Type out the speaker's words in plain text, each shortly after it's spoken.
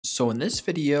So in this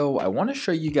video, I want to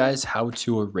show you guys how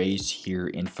to erase here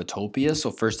in Photopea. So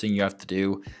first thing you have to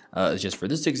do is just for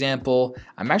this example,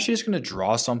 I'm actually just going to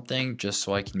draw something just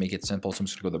so I can make it simple. So I'm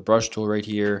just going to go to the brush tool right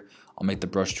here. I'll make the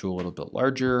brush tool a little bit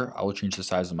larger. I will change the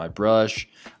size of my brush.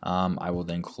 I will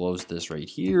then close this right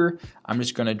here. I'm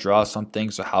just going to draw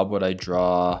something. So how about I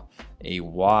draw a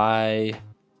Y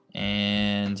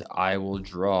and I will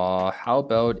draw, how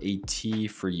about a T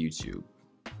for YouTube?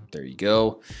 There you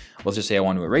go. Let's just say I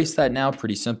want to erase that now.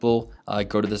 Pretty simple.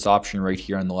 Go to this option right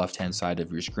here on the left hand side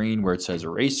of your screen where it says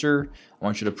eraser. I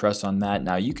want you to press on that.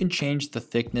 Now you can change the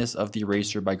thickness of the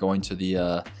eraser by going to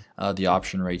the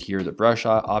option right here, the brush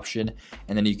option,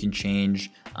 and then you can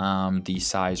change the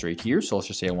size right here. So let's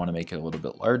just say I want to make it a little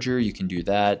bit larger. You can do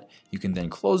that. You can then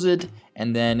close it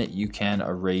and then you can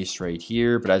erase right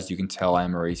here. But as you can tell,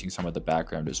 I'm erasing some of the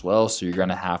background as well. So you're going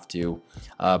to have to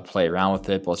play around with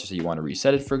it. But let's just say you want to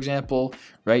reset it, for example,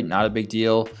 right? Not a big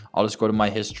deal. I'll just go to my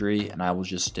history and I will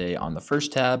just stay on the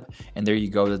first tab. And there you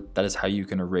go. That is how you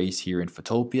can erase here in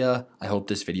Photopea. I hope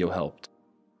this video helped.